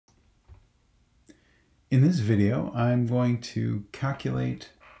In this video, I'm going to calculate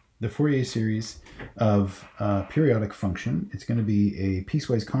the Fourier series of a periodic function. It's going to be a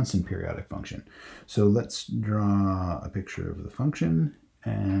piecewise constant periodic function. So let's draw a picture of the function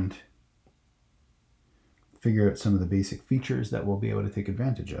and figure out some of the basic features that we'll be able to take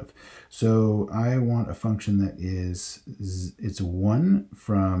advantage of. So I want a function that it's 1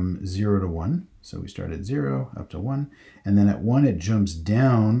 from 0 to 1. So we start at 0 up to 1, and then at 1 it jumps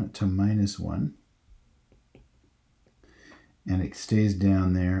down to -1. And it stays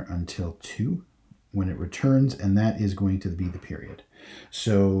down there until 2 when it returns, and that is going to be the period.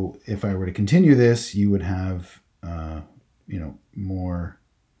 So if I were to continue this, you would have more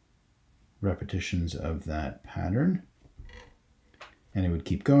repetitions of that pattern, and it would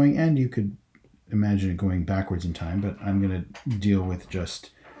keep going, and you could imagine it going backwards in time, but I'm going to deal with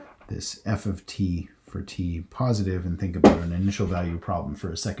just this f of t for t positive and think about an initial value problem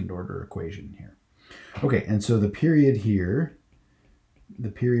for a second order equation here. Okay, and so the period here, the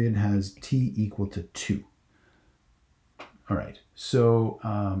period has t equal to 2. All right, so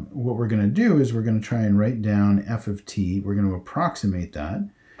what we're going to do is we're going to try and write down f of t. We're going to approximate that,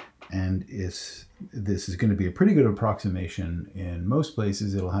 and this is going to be a pretty good approximation. In most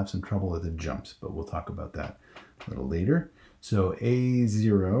places, it'll have some trouble at the jumps, but we'll talk about that a little later. So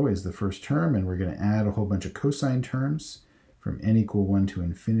a0 is the first term, and we're going to add a whole bunch of cosine terms from n equal 1 to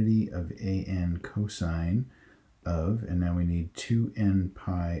infinity of an cosine of, and now we need 2n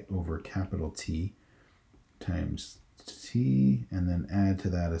pi over capital T times t, and then add to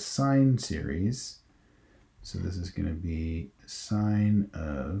that a sine series. So this is going to be sine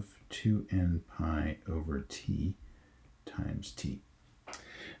of 2n pi over t times t.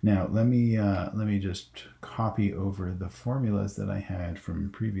 Now let me just copy over the formulas that I had from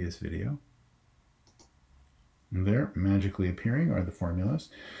previous video. And there, magically appearing, are the formulas.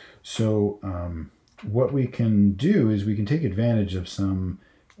 So what we can do is we can take advantage of some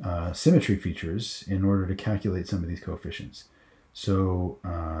symmetry features in order to calculate some of these coefficients. So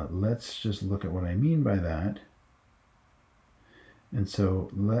let's just look at what I mean by that. And so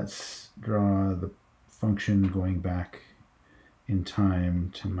let's draw the function going back in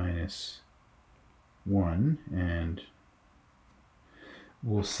time to -1, and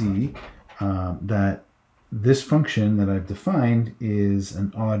we'll see that this function that I've defined is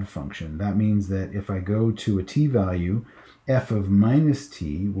an odd function. That means that if I go to a t value, f of minus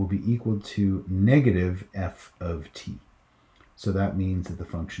t will be equal to negative f of t. So that means that the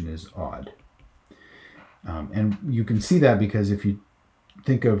function is odd. And you can see that because if you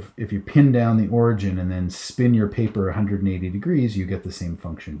pin down the origin and then spin your paper 180 degrees, you get the same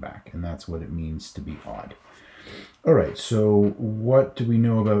function back. And that's what it means to be odd. All right, so what do we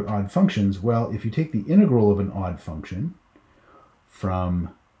know about odd functions? Well, if you take the integral of an odd function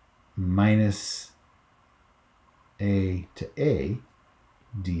from minus a to a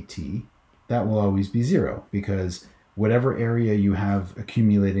dt, that will always be 0, because whatever area you have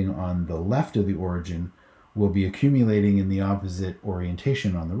accumulating on the left of the origin will be accumulating in the opposite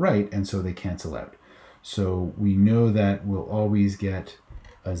orientation on the right, and so they cancel out. So we know that we'll always get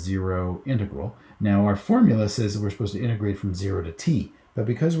a 0 integral. Now our formula says that we're supposed to integrate from 0 to t, but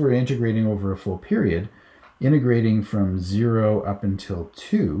because we're integrating over a full period, integrating from 0 up until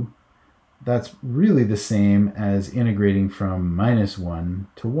 2, that's really the same as integrating from -1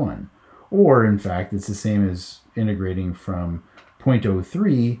 to 1. Or in fact, it's the same as integrating from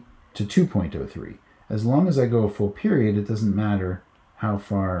 0.03 to 2.03. As long as I go a full period, it doesn't matter how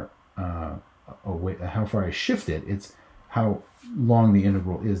far I shift it. It's how long the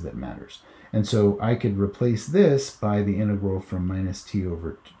integral is that matters. And so I could replace this by the integral from -t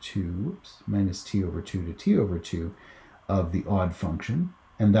over 2 to t over 2 of the odd function,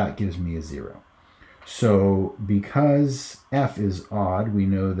 and that gives me a 0. So because f is odd, we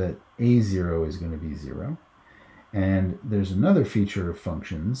know that a0 is going to be 0. And there's another feature of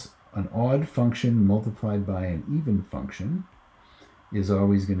functions. An odd function multiplied by an even function is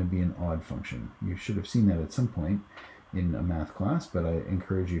always going to be an odd function. You should have seen that at some point in a math class, but I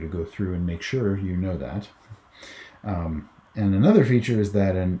encourage you to go through and make sure you know that. And another feature is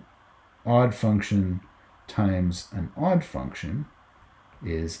that an odd function times an odd function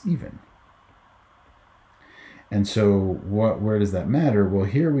is even. And so where does that matter? Well,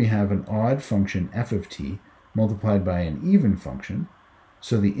 here we have an odd function f of t multiplied by an even function.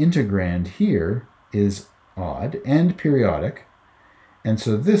 So the integrand here is odd and periodic, and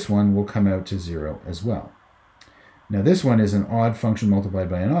so this one will come out to 0 as well. Now this one is an odd function multiplied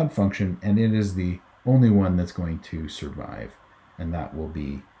by an odd function, and it is the only one that's going to survive, and that will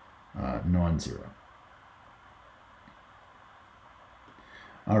be non-zero.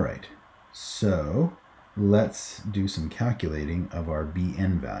 All right, so let's do some calculating of our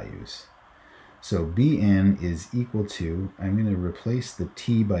bn values. So bn is equal to, I'm going to replace the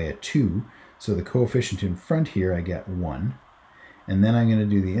t by a 2, so the coefficient in front here I get 1. And then I'm going to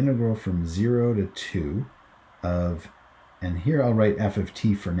do the integral from 0 to 2 of, and here I'll write f of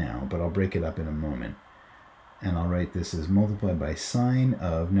t for now, but I'll break it up in a moment. And I'll write this as multiplied by sine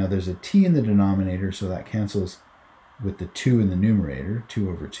of, now there's a t in the denominator, so that cancels with the 2 in the numerator, 2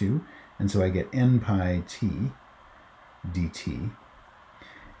 over 2. And so I get n pi t dt.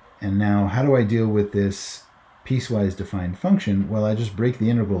 And now how do I deal with this piecewise defined function? Well, I just break the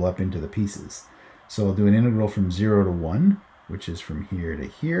integral up into the pieces. So I'll do an integral from 0 to 1, which is from here to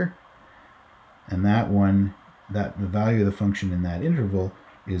here. And that one, the value of the function in that interval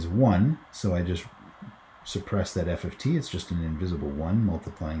is 1. So I just suppress that f of t. It's just an invisible 1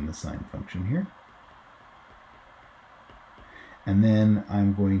 multiplying the sine function here. And then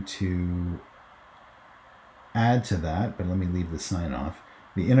I'm going to add to that, but let me leave the sign off,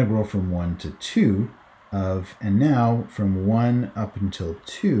 the integral from 1 to 2 of, and now from 1 up until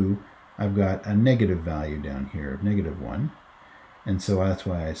 2, I've got a negative value down here of -1. And so that's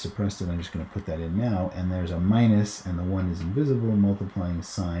why I suppressed it. I'm just going to put that in now. And there's a minus, and the 1 is invisible, multiplying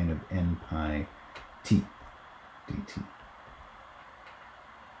sine of n pi t dt.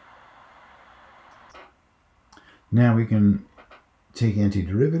 Now we can take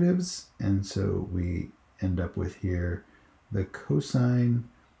antiderivatives, and so we end up with here the cosine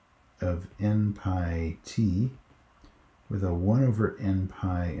of n pi t with a 1 over n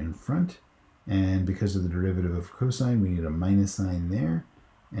pi in front. And because of the derivative of cosine, we need a minus sign there,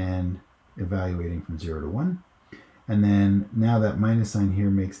 and evaluating from 0 to 1. And then now that minus sign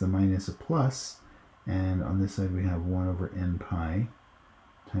here makes the minus a plus, and on this side we have 1 over n pi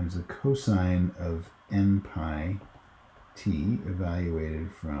times the cosine of n pi t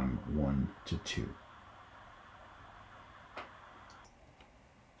evaluated from 1 to 2.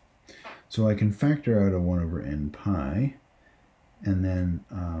 So I can factor out a 1 over n pi, and then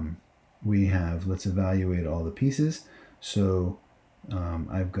we have, let's evaluate all the pieces. So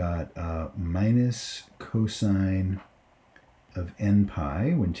I've got minus cosine of n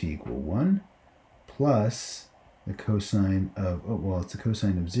pi when t equal 1, plus the cosine of, oh, well, it's the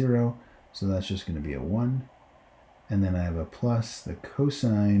cosine of 0, so that's just going to be a 1. And then I have a plus the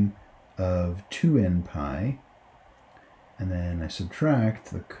cosine of 2n pi, and then I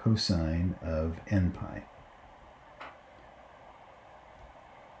subtract the cosine of n pi.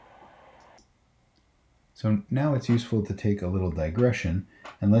 So now it's useful to take a little digression,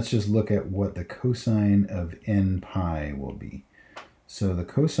 and let's just look at what the cosine of n pi will be. So the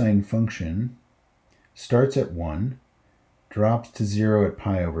cosine function starts at 1, drops to 0 at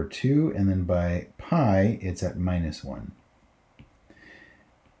pi over 2, and then by pi it's at -1.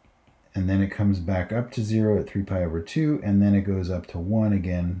 And then it comes back up to 0 at 3 pi over 2, and then it goes up to 1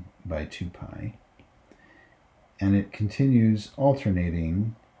 again by 2 pi. And it continues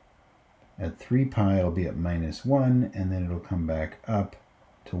alternating. At 3 pi it'll be at -1, and then it'll come back up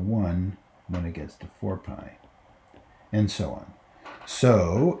to 1 when it gets to 4 pi, and so on.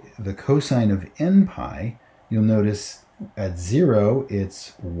 So the cosine of n pi, you'll notice at 0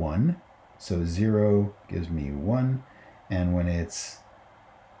 it's 1, so 0 gives me 1, and when it's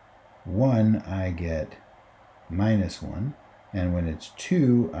 1 I get -1, and when it's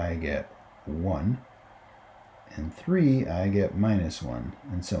 2 I get 1, and 3 I get -1,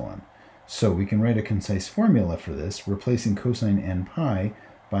 and so on. So we can write a concise formula for this, replacing cosine n pi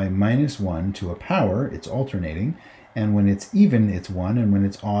by -1 to a power, it's alternating, and when it's even, it's 1, and when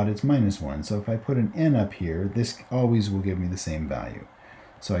it's odd, it's -1. So if I put an n up here, this always will give me the same value.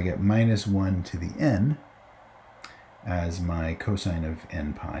 So I get -1 to the n as my cosine of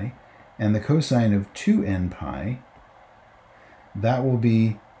n pi, and the cosine of 2n pi, that will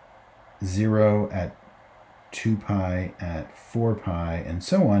be 0 at 2 pi, at 4 pi, and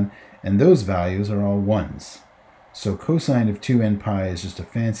so on, and those values are all 1s. So cosine of 2n pi is just a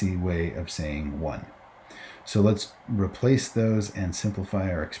fancy way of saying 1. So let's replace those and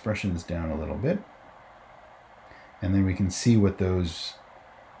simplify our expressions down a little bit, and then we can see what those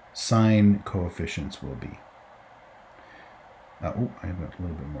sine coefficients will be. I have a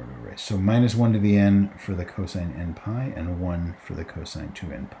little bit more to erase. So -1 to the n for the cosine n pi, and 1 for the cosine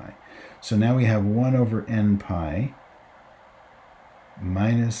 2n pi. So now we have 1 over n pi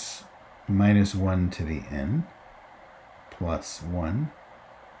minus -1 to the n plus 1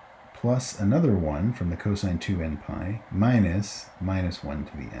 plus another 1 from the cosine 2n pi minus -1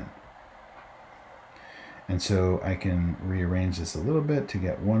 to the n. And so I can rearrange this a little bit to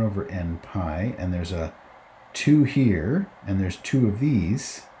get 1 over n pi, and there's a 2 here, and there's 2 of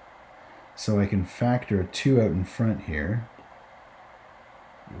these. So I can factor a 2 out in front here.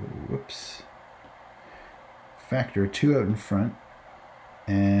 Whoops. Factor a 2 out in front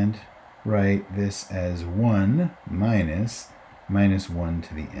and write this as 1 minus 1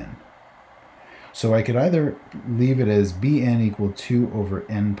 to the n. So I could either leave it as bn equal 2 over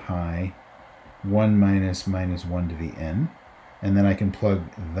n pi 1 minus 1 to the n, and then I can plug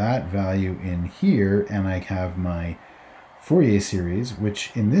that value in here, and I have my Fourier series,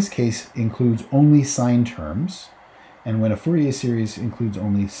 which in this case includes only sine terms. And when a Fourier series includes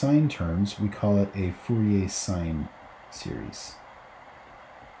only sine terms, we call it a Fourier sine series.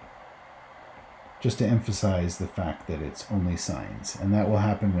 Just to emphasize the fact that it's only sines. And that will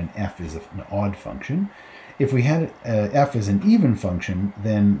happen when f is an odd function. If we had f as an even function,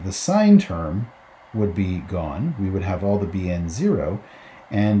 then the sine term would be gone. We would have all the bn 0,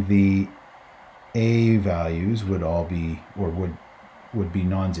 and the a values would all be, or would be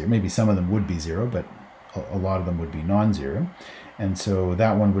non-zero. Maybe some of them would be 0, but a lot of them would be non-zero. And so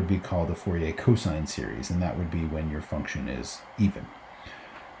that one would be called a Fourier cosine series, and that would be when your function is even.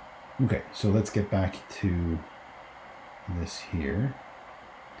 Okay, so let's get back to this here.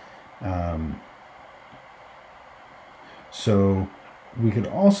 So we could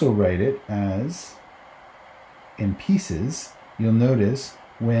also write it as, in pieces, you'll notice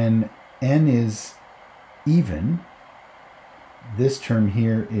when n is even, this term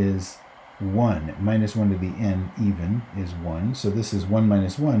here is 1. Minus 1 to the n even is 1. So this is 1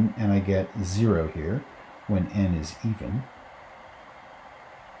 minus 1, and I get 0 here when n is even.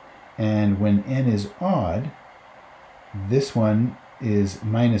 And when n is odd, this one is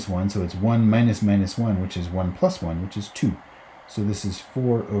minus 1, so it's 1 minus 1, which is 1 plus 1, which is 2. So this is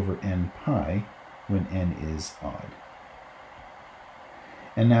 4 over n pi when n is odd.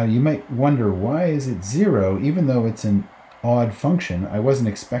 And now you might wonder, why is it 0? Even though it's an odd function, I wasn't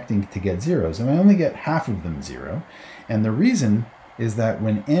expecting to get zeros, and I only get half of them 0. And the reason is that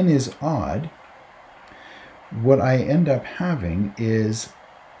when n is odd, what I end up having is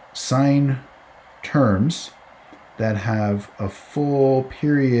sine terms that have a full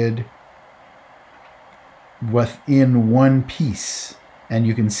period within one piece. And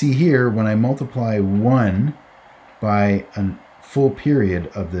you can see here, when I multiply 1 by a full period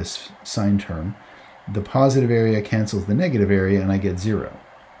of this sine term, the positive area cancels the negative area, and I get 0.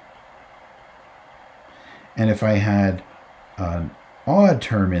 And if I had an odd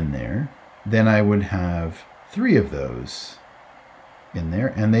term in there, then I would have 3 of those in there,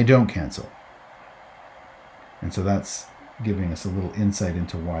 and they don't cancel. And so that's giving us a little insight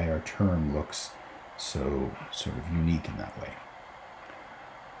into why our term looks so sort of unique in that way.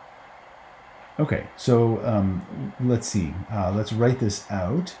 Okay, so let's see. Let's write this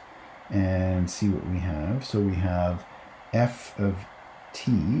out and see what we have. So we have f of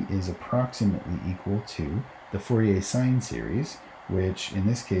t is approximately equal to the Fourier sine series, which in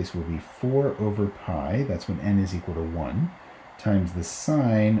this case will be 4 over pi, that's when n is equal to 1, times the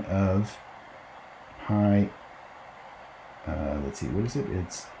sine of pi, let's see, what is it?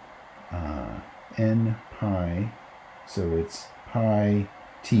 It's n pi, so it's pi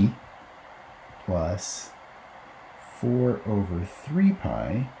t plus 4 over 3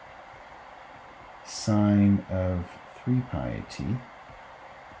 pi sine of 3 pi t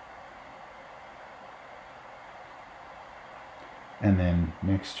and then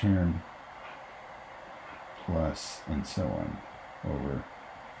next term plus and so on over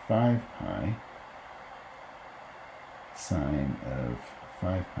 5 pi sine of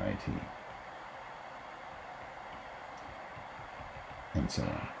 5 pi t and so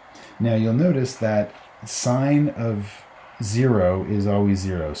on. Now you'll notice that sine of 0 is always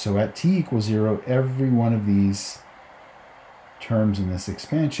 0. So at t equals 0, every one of these terms in this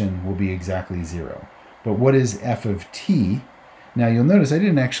expansion will be exactly 0. But what is f of t? Now you'll notice I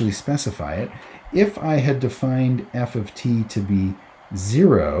didn't actually specify it. If I had defined f of t to be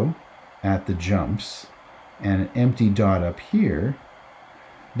 0 at the jumps and an empty dot up here,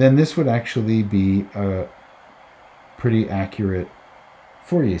 then this would actually be a pretty accurate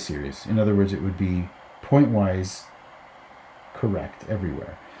Fourier series. In other words, it would be pointwise correct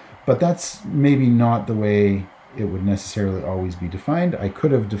everywhere. But that's maybe not the way it would necessarily always be defined. I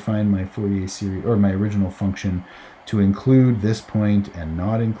could have defined my Fourier series, or my original function, to include this point and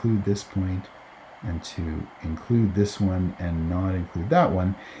not include this point, and to include this one and not include that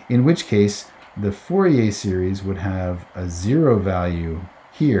one, in which case the Fourier series would have a 0 value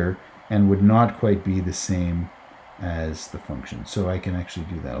here and would not quite be the same as the function. So I can actually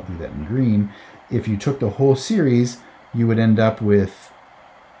do that. I'll do that in green. If you took the whole series, you would end up with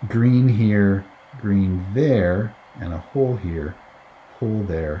green here, green there, and a hole here, hole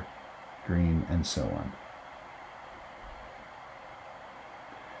there, green, and so on.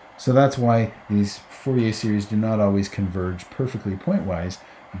 So that's why these Fourier series do not always converge perfectly pointwise,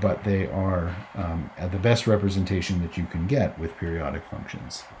 but they are the best representation that you can get with periodic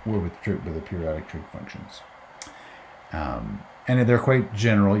functions, or with the periodic trig functions. And they're quite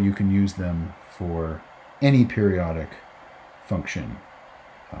general. You can use them for any periodic function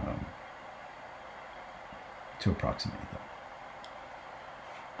to approximate them.